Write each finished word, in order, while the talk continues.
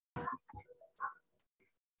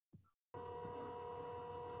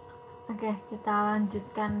Oke, kita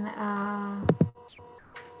lanjutkan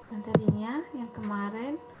yang tadinya, yang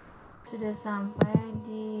kemarin sudah sampai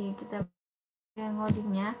di kita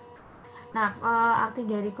codingnya. Nah, arti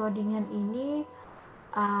dari codingan ini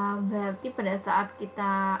berarti pada saat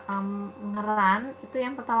kita nge-run itu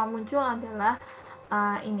yang pertama muncul adalah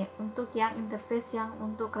ini untuk yang interface yang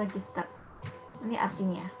untuk register. Ini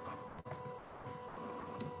artinya.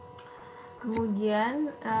 Kemudian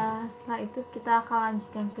setelah itu kita akan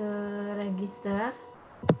lanjutkan ke register.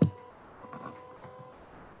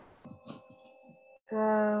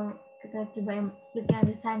 Kita coba klik yang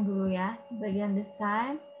desain dulu ya. Di bagian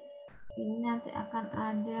desain ini nanti akan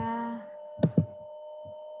ada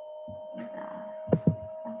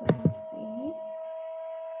tampilan seperti ini.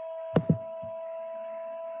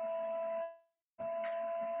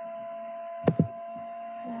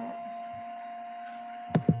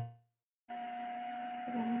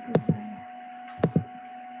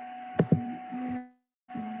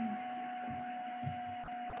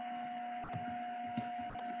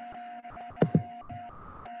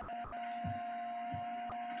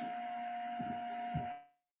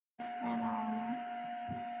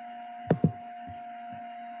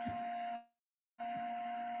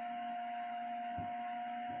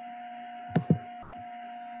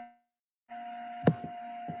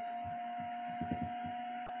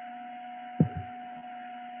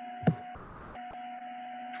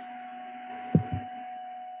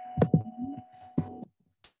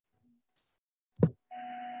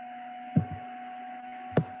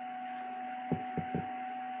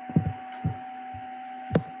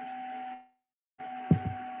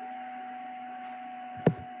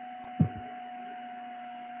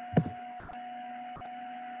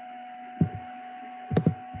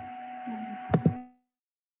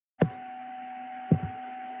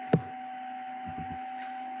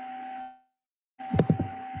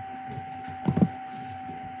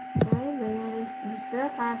 Register,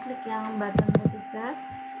 kalian klik yang button register,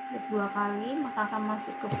 klik 2 kali, maka akan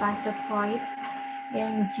masuk ke private void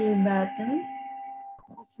yang G button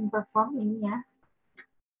action perform ini ya.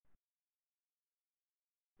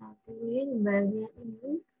 Nah, kemudian di bagian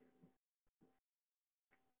ini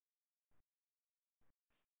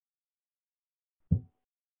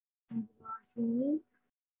di sini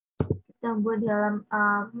kita buat di dalam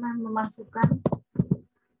memasukkan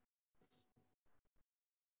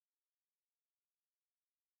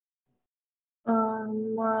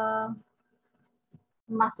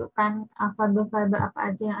memasukkan variabel-variabel apa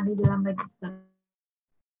aja yang ada di dalam register.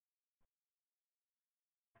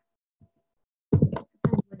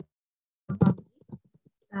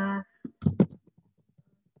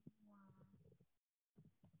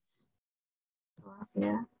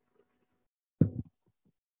 Ya.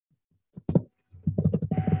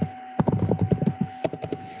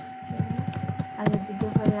 Ada 3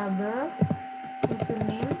 variabel,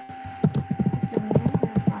 username, dan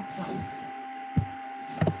password.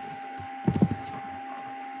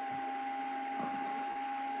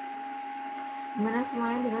 Dimana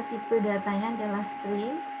semuanya adalah tipe datanya adalah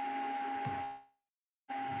string.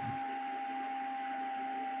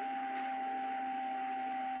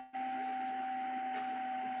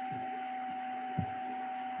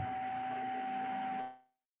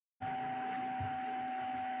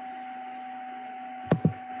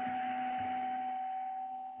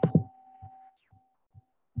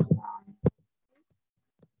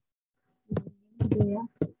 Ya.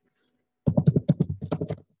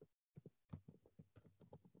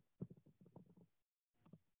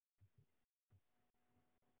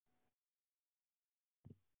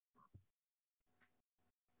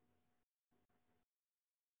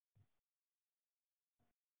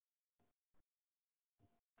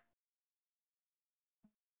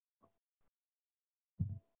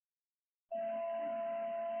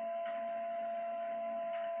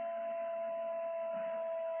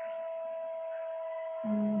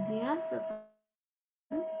 Kemudian setelah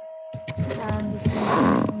kita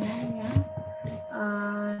lanjutkan yang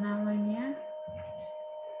namanya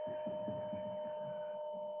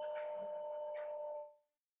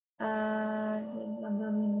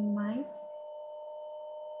minimize.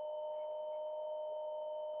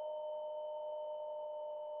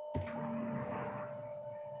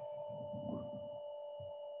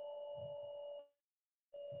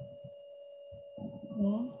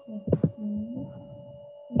 Sini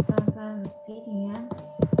kita akan repeat dengan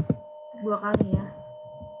 2 kali ya.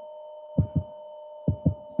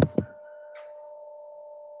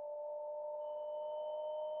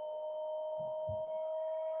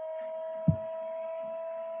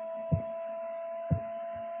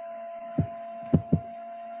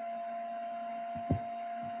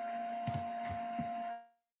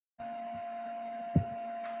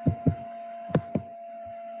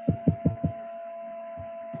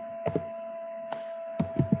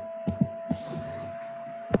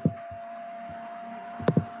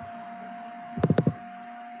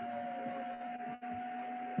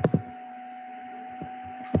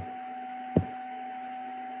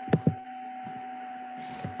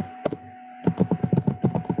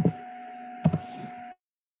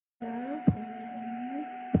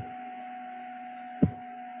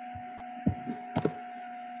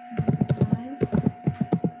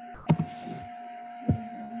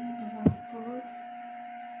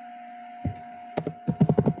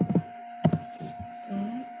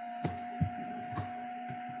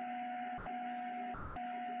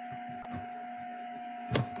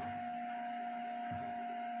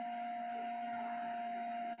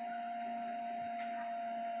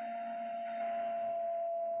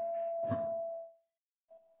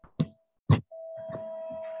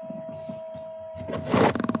 Mulai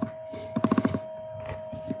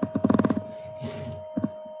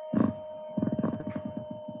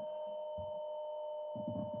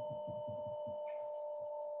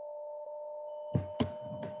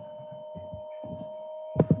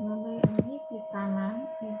ini klik kanan,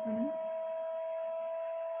 even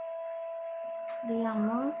yang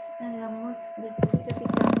mouse klik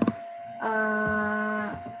ketika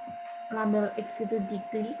label X itu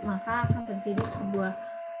diklik, maka akan terjadi sebuah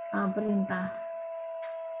perintah.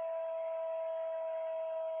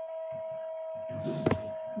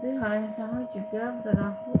 Itu hal yang sama juga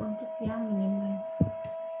berlaku untuk yang minimize.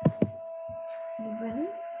 Even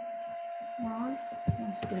mouse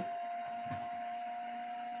klik.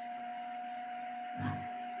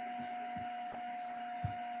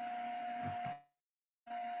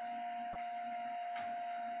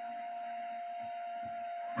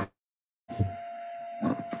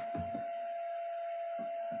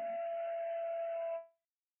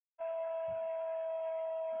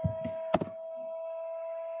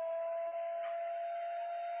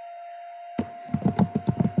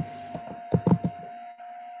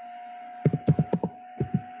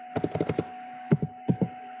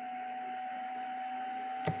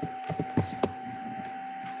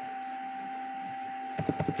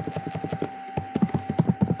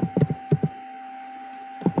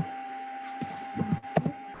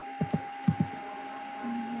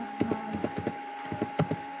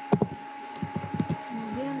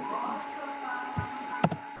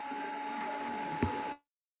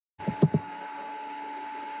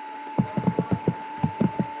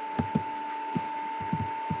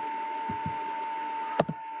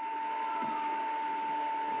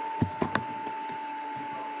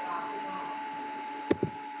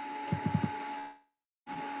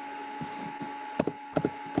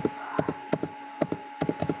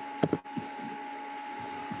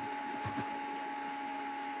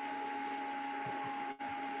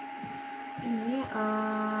 Ini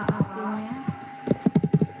artinya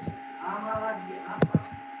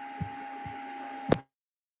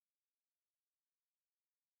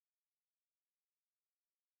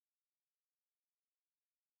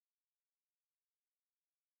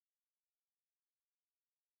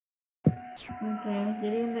oke,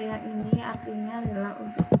 jadi untuk yang ini artinya adalah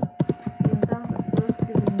untuk perintah untuk terus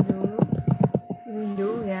di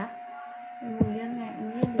window ya. Kemudian yang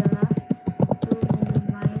ini adalah to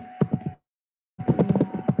minimize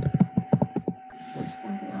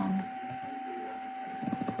tampilan.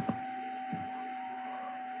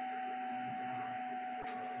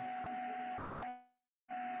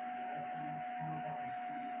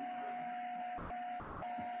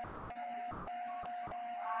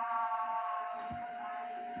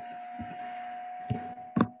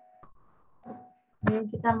 Jadi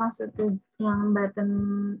kita masuk ke yang button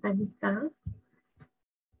register.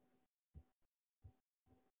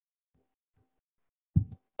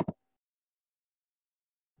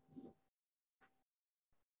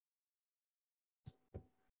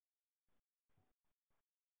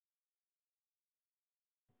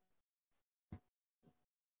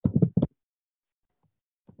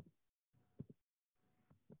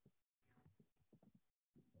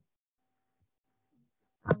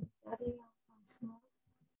 Cari yang password.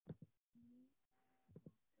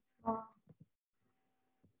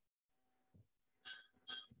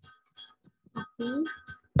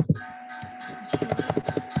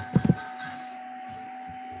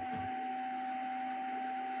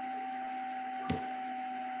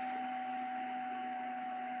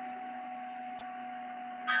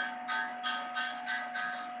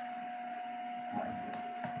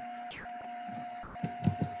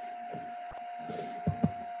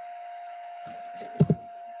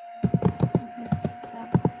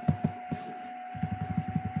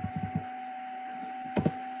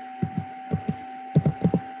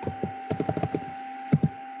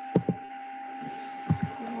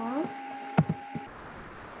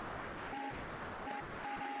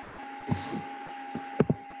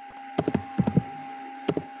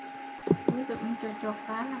 Untuk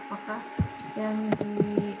mencocokkan apakah yang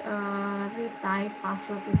di retype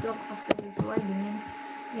password itu apakah sudah sesuai dengan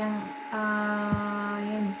yang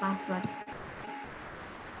di password.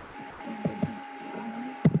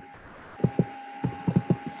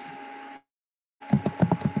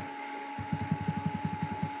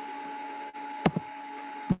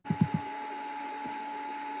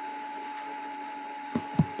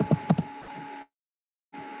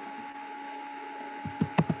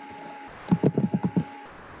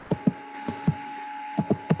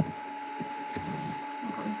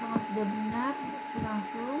 Sudah benar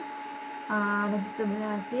langsung bisa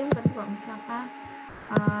berhasil, tapi kalau misalkan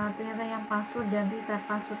ternyata yang password dan retype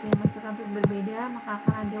password yang dimasukkan itu berbeda, maka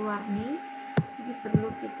akan ada warning. Jadi perlu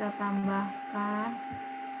kita tambahkan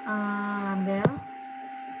label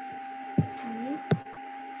sini,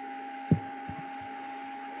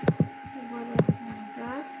 boleh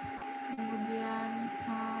center, kemudian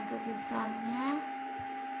tulisannya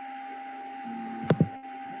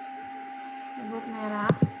dibuat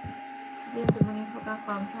merah. Jadi untuk menginfokan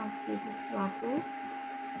kalau misalnya terjadi sesuatu,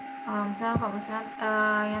 misalnya kalau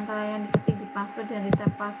misalnya yang diketik di password dan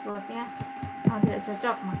retype passwordnya tidak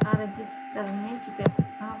cocok, maka registernya juga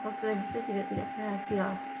proses register juga tidak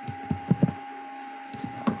berhasil.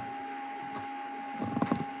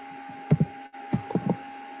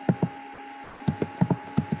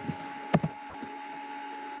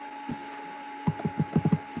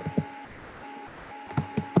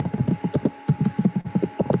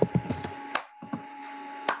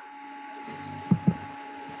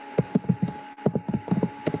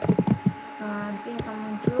 Nanti akan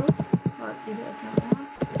muncul kalau tidak salah,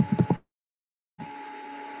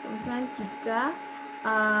 misalnya jika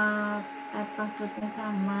type passwordnya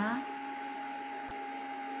sama,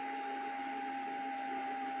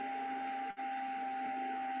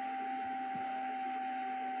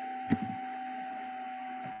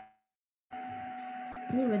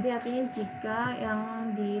 ini berarti artinya jika yang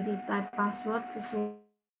di type password sesuai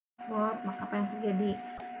password, maka apa yang terjadi?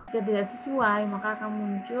 Jika tidak sesuai, maka akan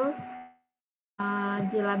muncul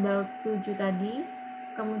di label 7 tadi,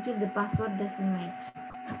 akan muncul the password doesn't match.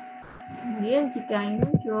 Kemudian jika ini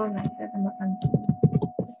muncul, nah kita tambahkan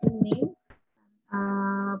sini name,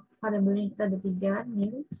 variabelnya kita ada 3,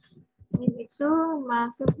 name itu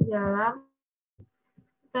masuk ke dalam,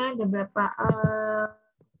 kita ada berapa,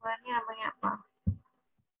 ukurannya namanya apa?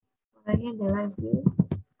 Ukurannya adalah di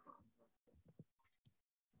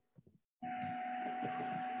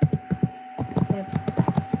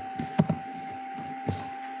text.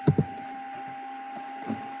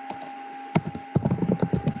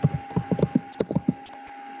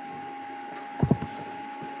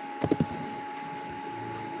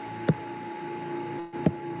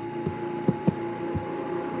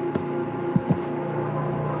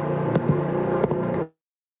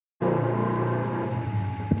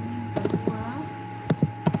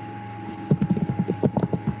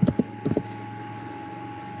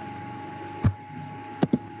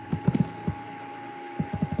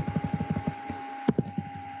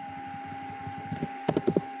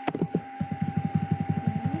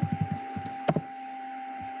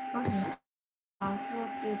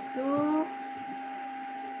 Password itu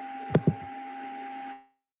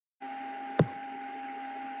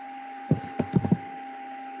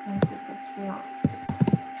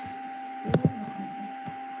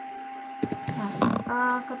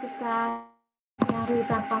ketika yang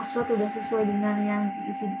retype password sudah sesuai dengan yang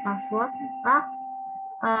diisi di password, maka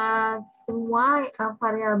semua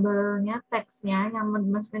variabelnya, teksnya yang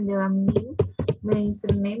dimasukkan dalam name,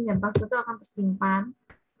 username, dan password itu akan tersimpan.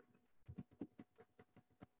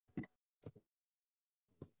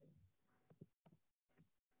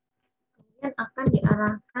 Kemudian akan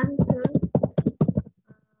diarahkan ke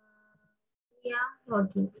yang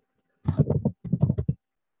login.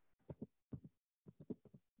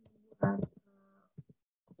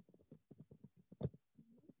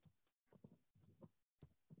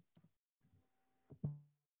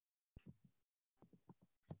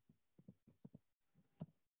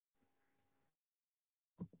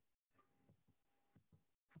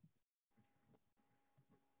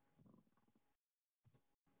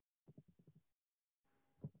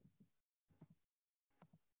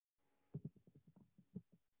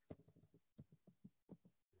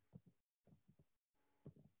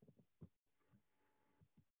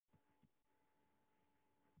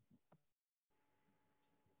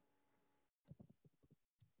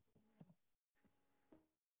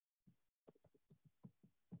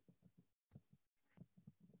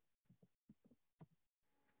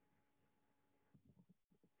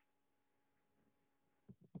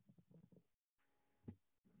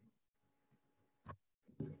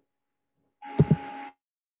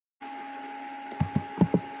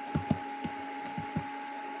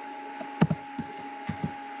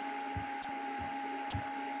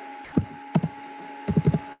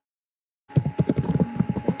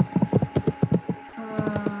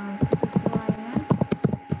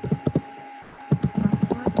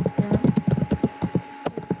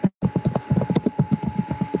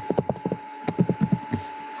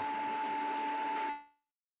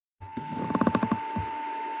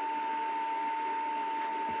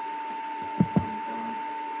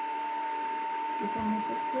 Kita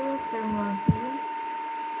masuk ke term login.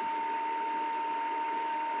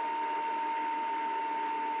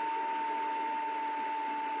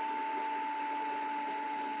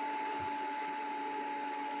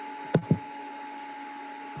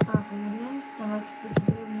 kemudian sama seperti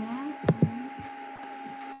sebelumnya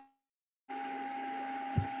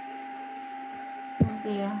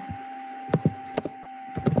nanti ya.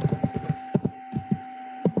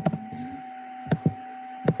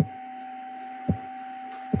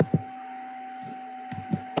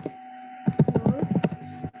 Terus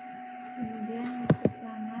kemudian klik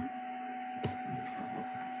kanan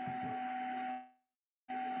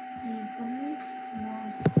even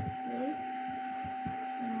mouse klik,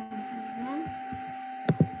 kemudian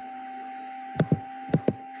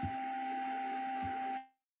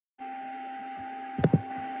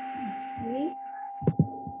klik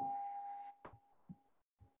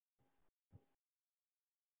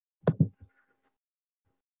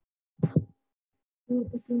ini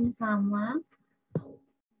isinya sama,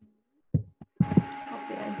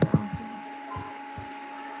 copy aja langsung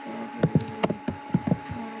dari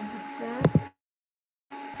register.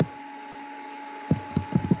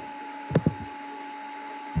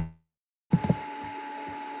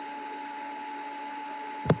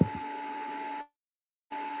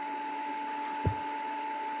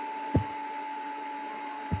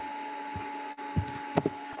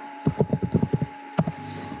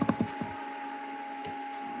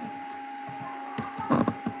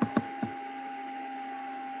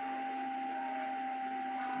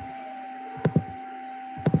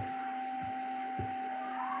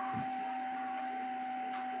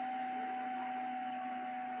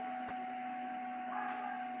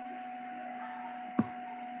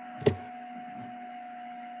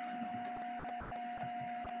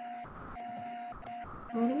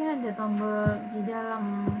 Ini kan ada tombol di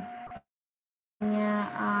dalamnya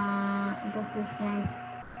interface-nya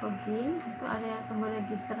login, itu ada tombol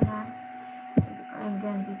register kan, untuk kalian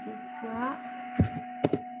ganti juga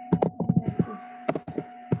register.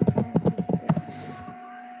 Oke,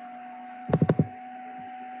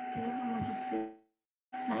 register.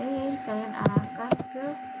 Nah ini kalian arahkan ke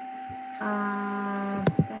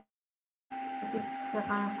bisa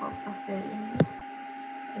kalian kopas dari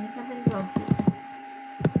ini kan tadi login.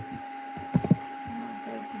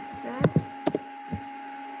 Register.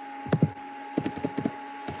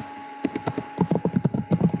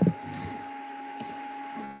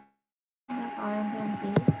 Nah, kalian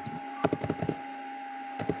ganti.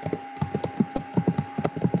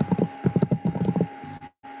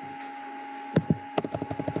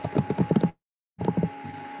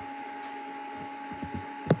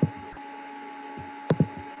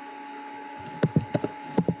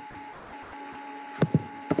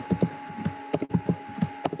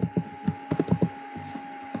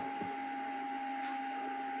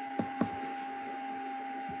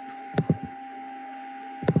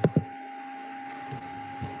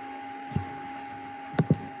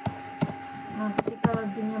 Nah, ketika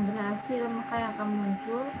loginnya berhasil, maka yang akan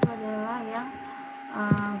muncul adalah yang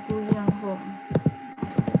GUI yang home.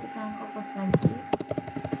 Nah, kita kopas lagi.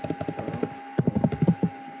 Terus,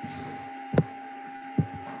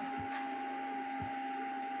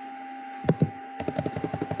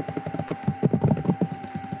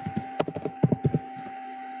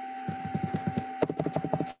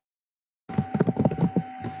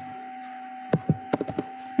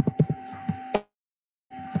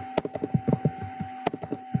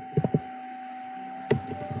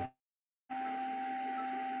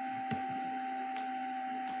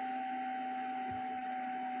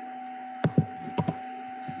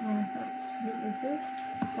 nah, seperti itu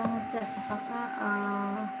kita ngecek apakah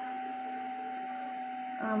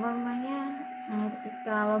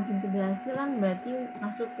ketika login itu berhasil kan berarti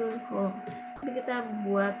masuk ke home. Jadi kita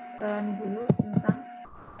buatkan dulu tentang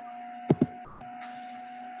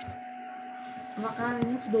apakah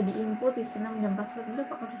ini sudah diinput username dan password itu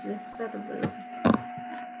apakah sudah sesuai atau belum.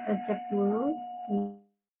 Kita cek dulu.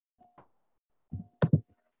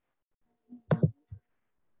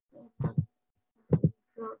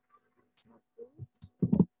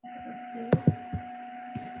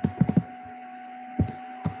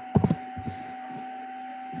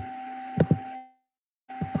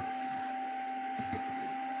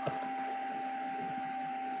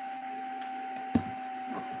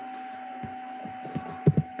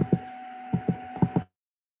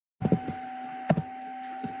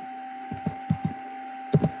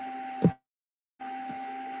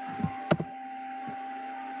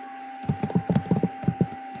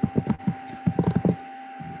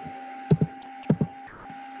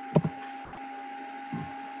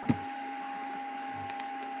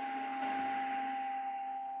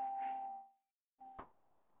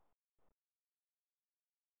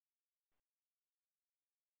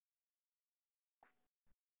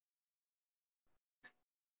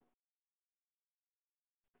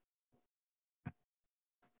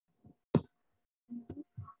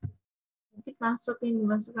 password yang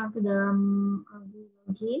dimasukkan ke dalam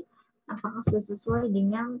login apakah sudah sesuai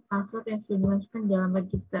dengan password yang sudah dimasukkan dalam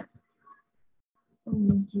register.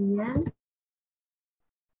 Kemudian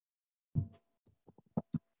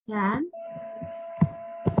dan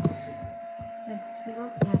text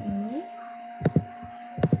field yang ini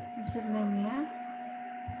username-nya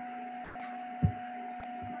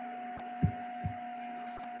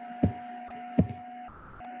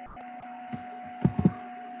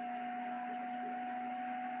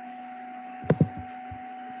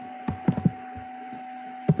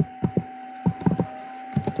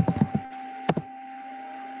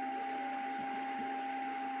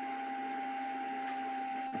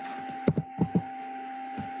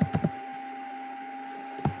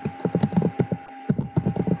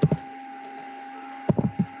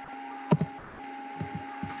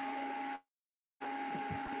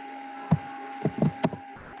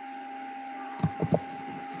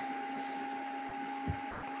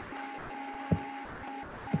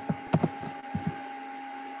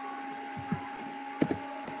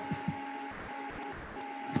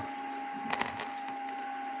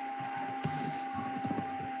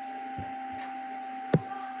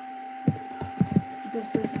jika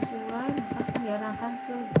sudah sesuai maka akan diarahkan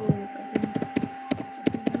ke GUI.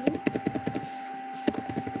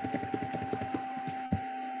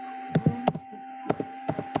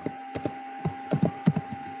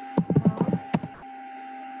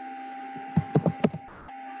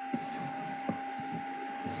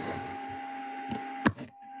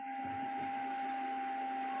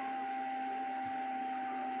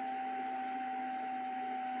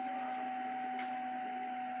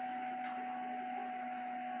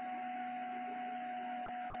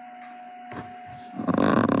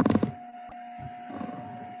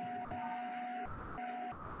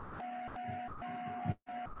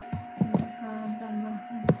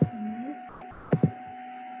 Tambahkan di sini.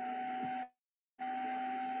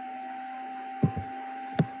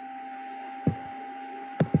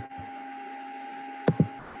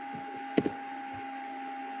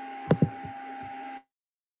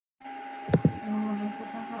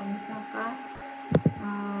 Menunjukkan kalau misalkan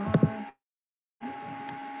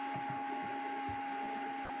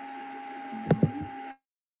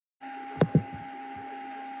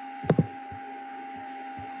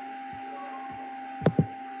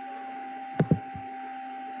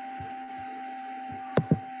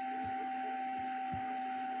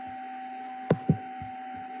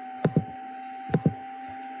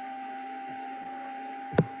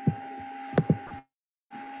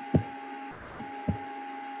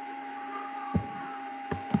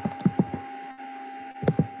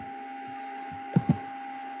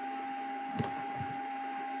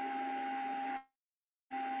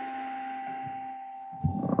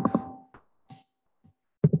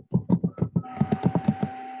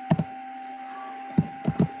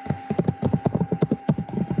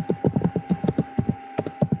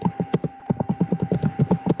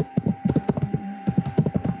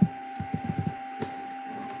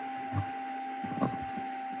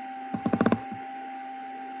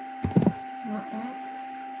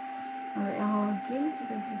yang login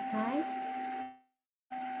sudah selesai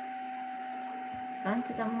dan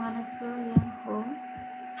kita mengarah ke yang home.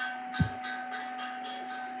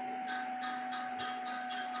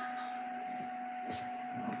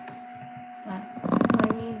 Nah,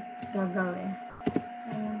 ini gagal ya,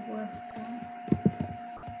 saya buatkan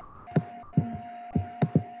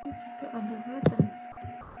itu ada button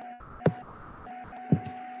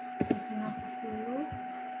snap dulu,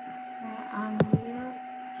 saya ambil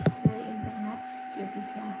dari internet ya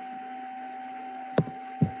bisa.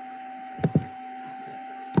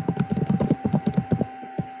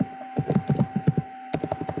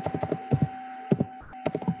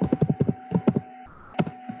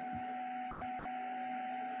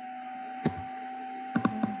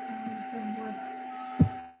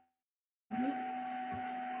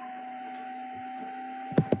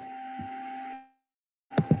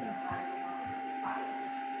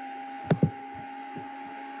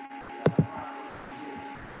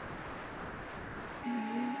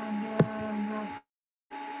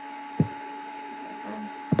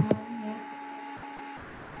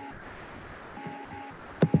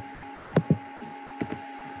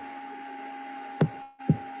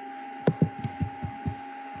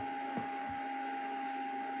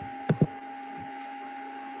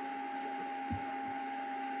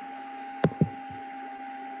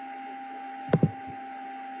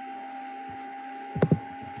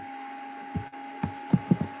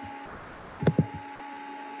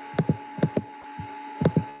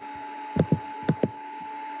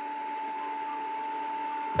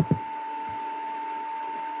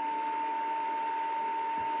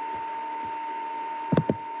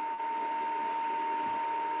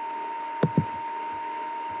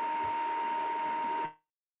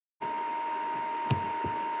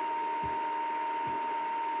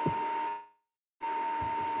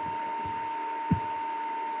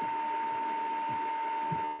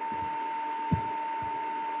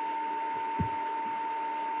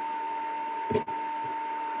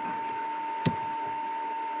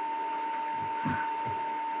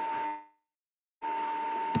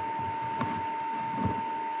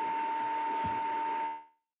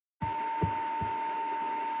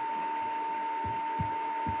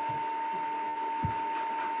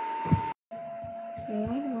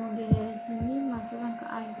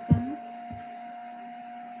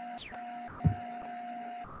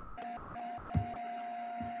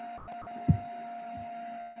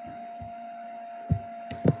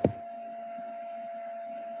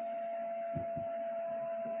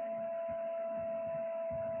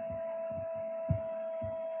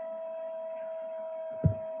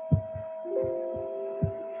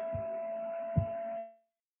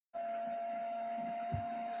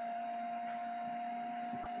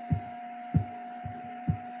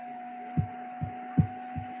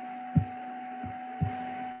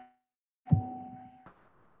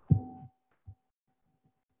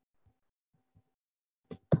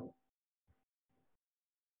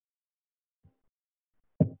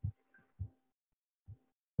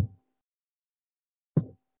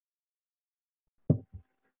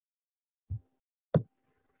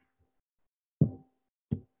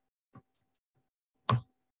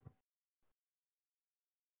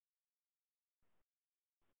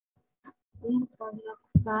 yang kita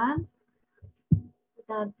lakukan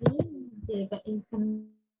tadi menjadikan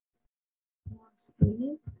event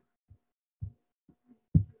screen.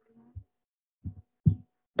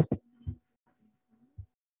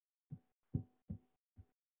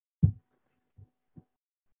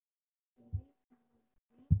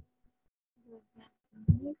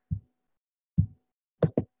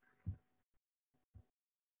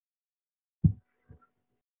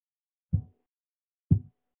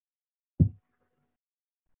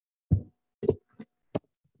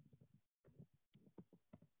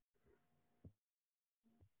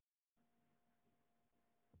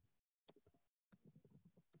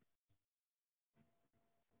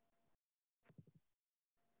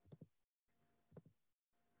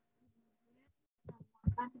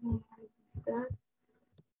 Samakan dengan register.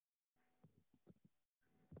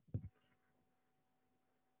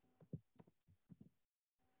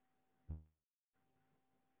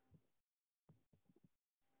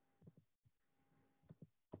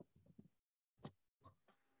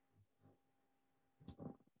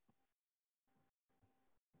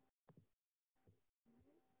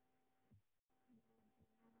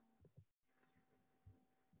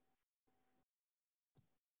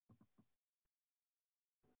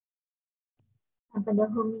 Nah, pada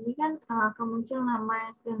home ini kan akan muncul nama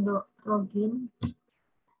yang sedang login.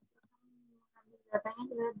 Datanya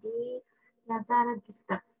juga di data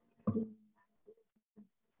register.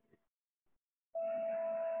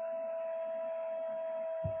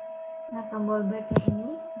 Nah, tombol back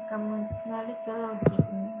ini akan kembali ke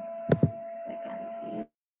login. Saya ganti.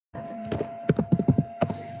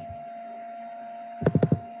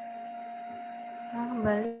 Nah,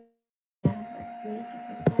 kembali ya, berarti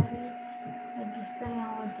kita cari register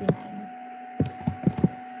yang login ini.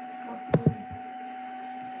 Copy.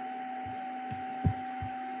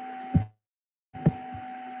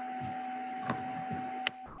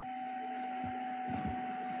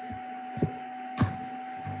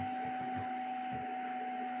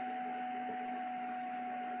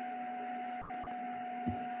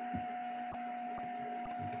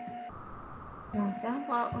 Nah, sekarang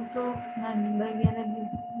kalau untuk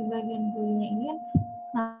di bagian GUI-nya ini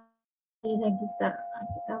kan di register. Nah,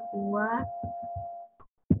 kita buat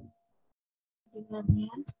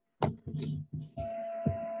dengannya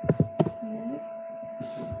ini.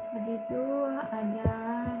 Tadi itu ada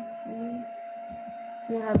di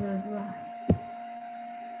label 2.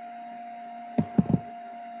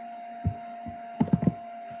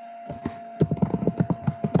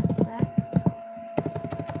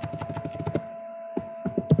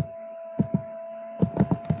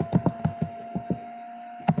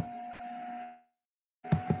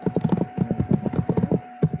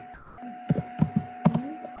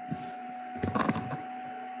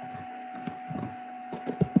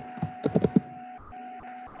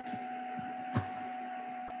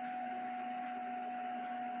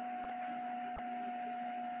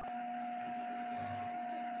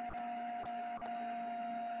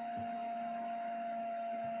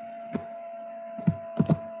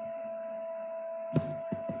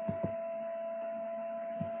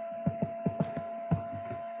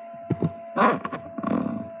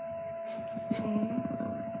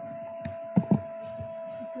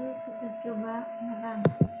 Itu kita coba menerang.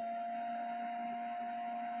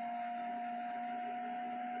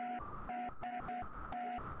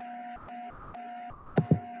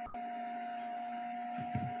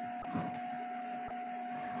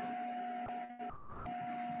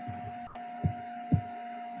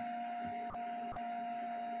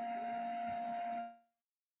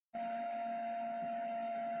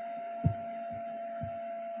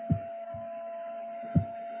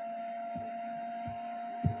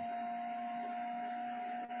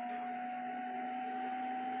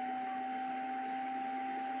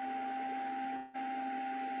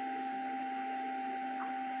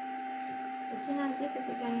 Jadi nanti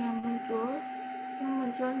ketika yang muncul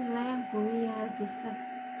nilai yang GUI ya register.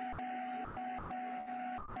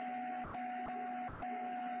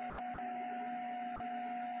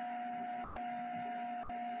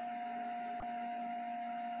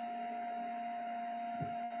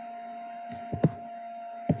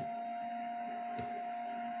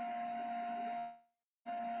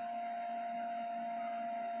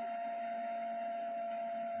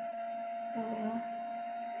 Ya.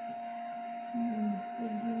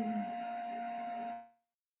 Segini.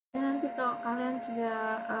 Dan nanti kalau kalian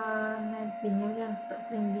sudah NetBeans-nya udah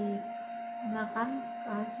sering digunakan,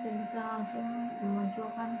 kalian sudah bisa langsung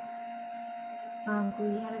memunculkan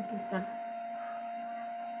GUI register.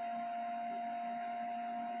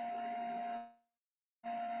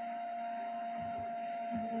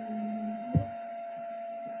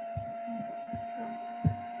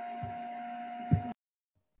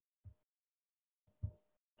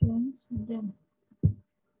 Oke, sudah.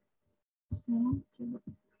 Saya coba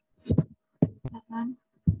katakan.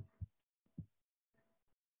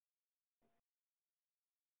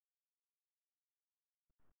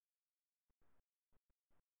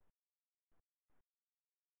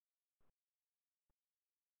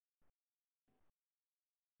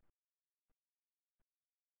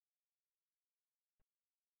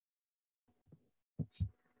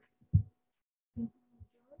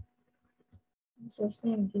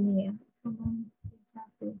 Source-nya gini ya.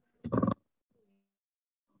 Satu.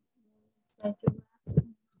 Saya coba.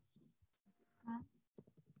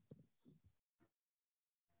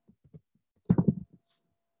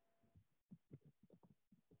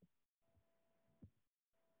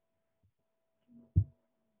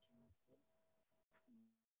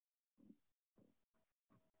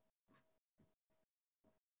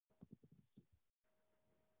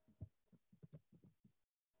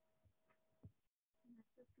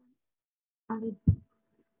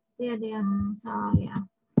 Ini ada yang salah ya.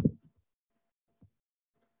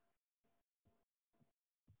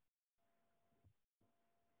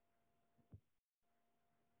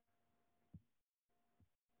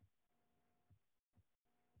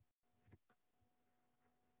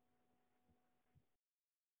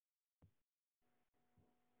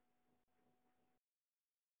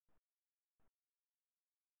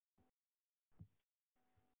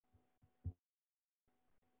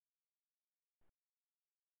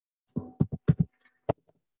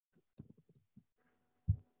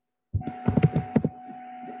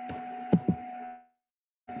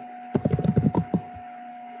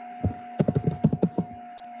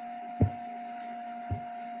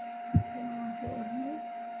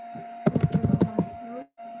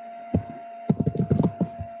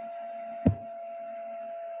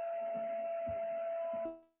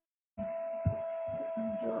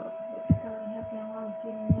 Kita lihat yang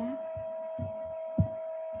loginnya.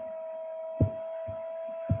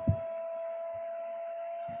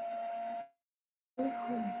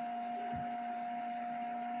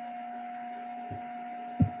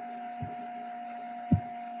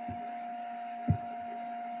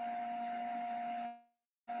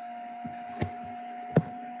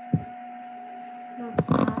 Load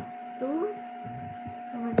 1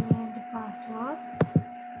 sama dengan di password.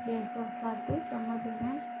 Load 1 sama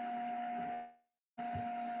dengan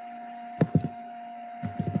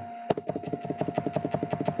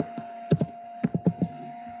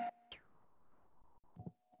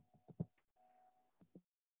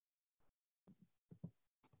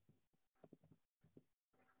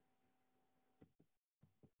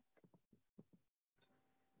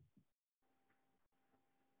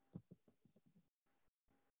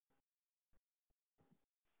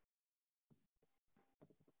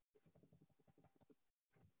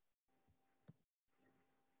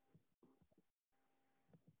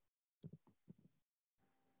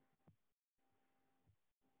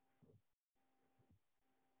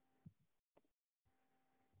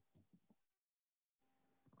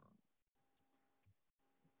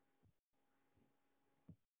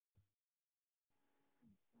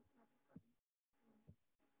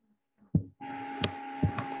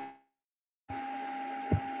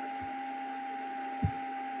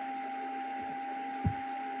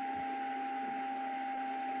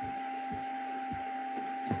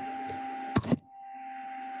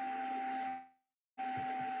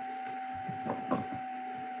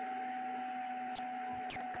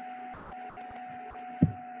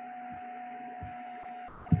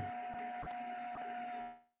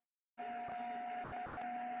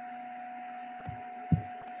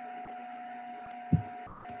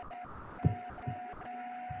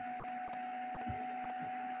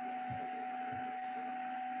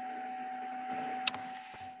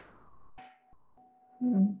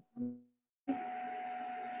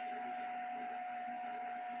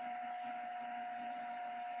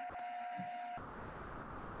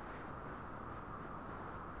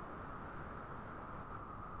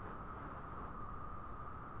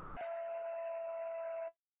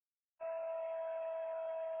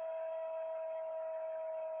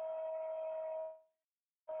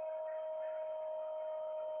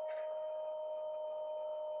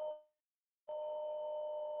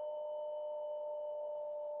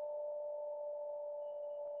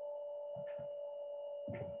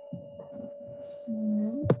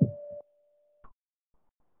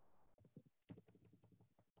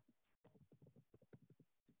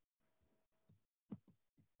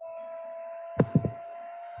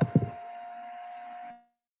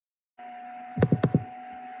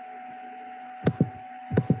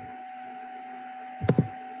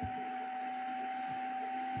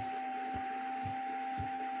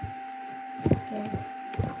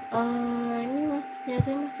Ini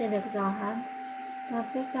masih ada kesalahan,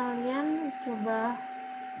 tapi kalian coba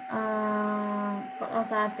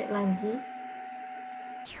otak-atik lagi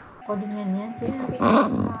codingannya. Jadi nanti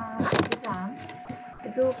pesan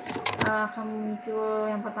itu akan muncul,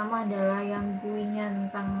 yang pertama adalah yang GUI-nya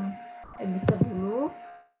tentang register dulu.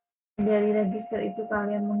 Dari register itu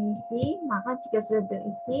kalian mengisi, maka jika sudah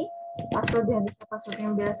terisi password dan passwordnya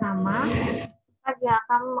sudah sama, dia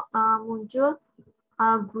akan muncul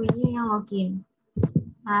GUI-nya yang login.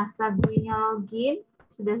 Nah, setelah GUI-nya login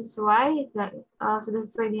sudah sesuai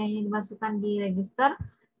dengan yang dimasukkan di register,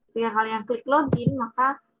 ketika kalian klik login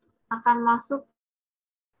maka akan masuk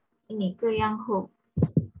ini ke yang home.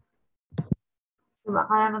 Coba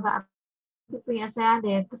kalian nota punya saya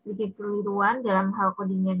ada sedikit keliruan dalam hal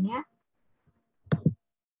codingannya.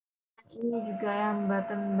 Ini juga yang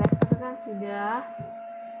button back itu kan sudah.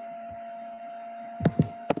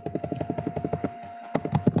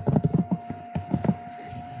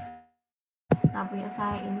 Nah, punya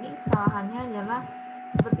saya ini kesalahannya adalah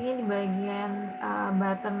sepertinya di bagian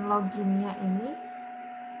button loginnya ini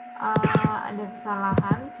ada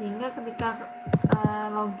kesalahan, sehingga ketika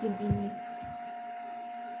login ini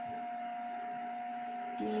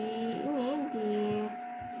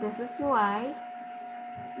sudah sesuai,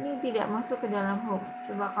 ini tidak masuk ke dalam home.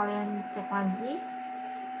 Coba kalian cek lagi.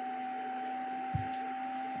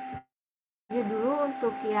 Jadi dulu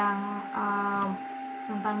untuk yang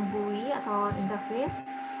tentang GUI atau interface.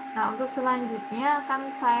 Nah, untuk selanjutnya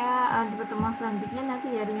kan saya di pertemuan selanjutnya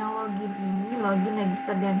nanti dari yang login ini, login,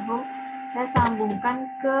 register, dan home, saya sambungkan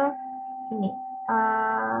ke ini,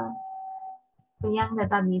 ke yang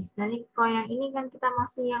database. Jadi kalau yang ini kan kita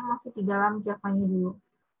masih di dalam Java-nya dulu,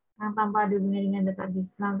 yang tanpa ada hubungan dengan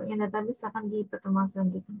database. Nah, untuk yang database akan di pertemuan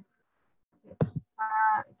selanjutnya.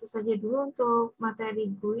 Itu saja dulu untuk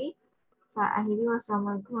materi GUI. Saya akhiri.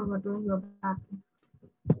 Wassalamualaikum warahmatullahi wabarakatuh.